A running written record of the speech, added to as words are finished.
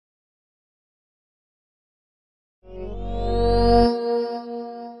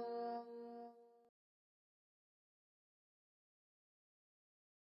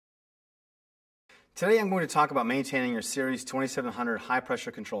Today I'm going to talk about maintaining your Series 2700 high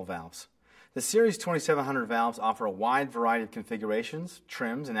pressure control valves. The Series 2700 valves offer a wide variety of configurations,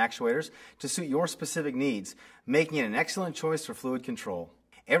 trims, and actuators to suit your specific needs, making it an excellent choice for fluid control.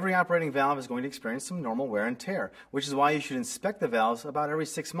 Every operating valve is going to experience some normal wear and tear, which is why you should inspect the valves about every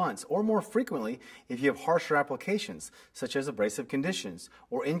 6 months or more frequently if you have harsher applications, such as abrasive conditions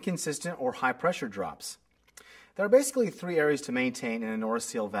or inconsistent or high pressure drops. There are basically 3 areas to maintain in a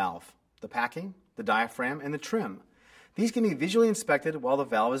Norriseal valve: the packing, the diaphragm, and the trim. These can be visually inspected while the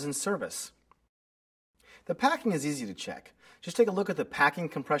valve is in service. The packing is easy to check. Just take a look at the packing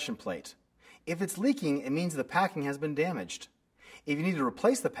compression plate. If it's leaking, it means the packing has been damaged. If you need to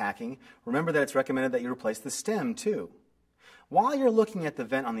replace the packing, remember that it's recommended that you replace the stem too. While you're looking at the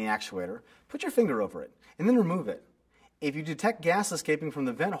vent on the actuator, put your finger over it and then remove it. If you detect gas escaping from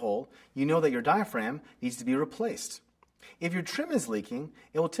the vent hole, you know that your diaphragm needs to be replaced. If your trim is leaking,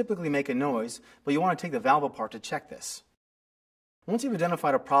 it will typically make a noise, but you want to take the valve apart to check this. Once you've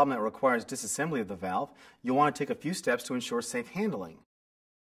identified a problem that requires disassembly of the valve, you'll want to take a few steps to ensure safe handling.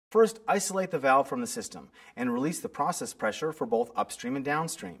 First, isolate the valve from the system and release the process pressure for both upstream and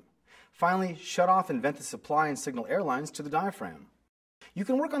downstream. Finally, shut off and vent the supply and signal air lines to the diaphragm. You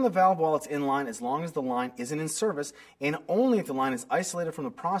can work on the valve while it's in line as long as the line isn't in service, and only if the line is isolated from the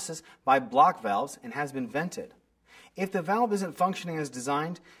process by block valves and has been vented. If the valve isn't functioning as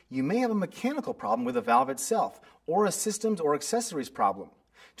designed, you may have a mechanical problem with the valve itself, or a systems or accessories problem.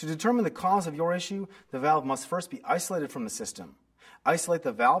 To determine the cause of your issue, the valve must first be isolated from the system. Isolate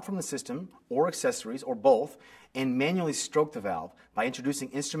the valve from the system, or accessories, or both, and manually stroke the valve by introducing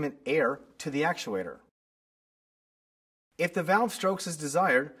instrument air to the actuator. If the valve strokes as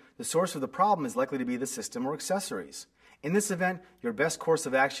desired, the source of the problem is likely to be the system or accessories. In this event, your best course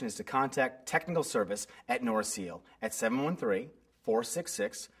of action is to contact technical service at Norriseal at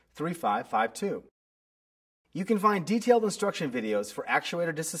 713-466-3552. You can find detailed instruction videos for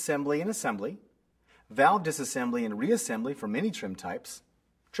actuator disassembly and assembly, valve disassembly and reassembly for many trim types,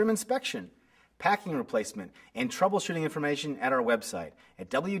 trim inspection, packing replacement, and troubleshooting information at our website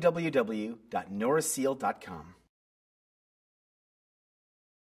at www.norriseal.com.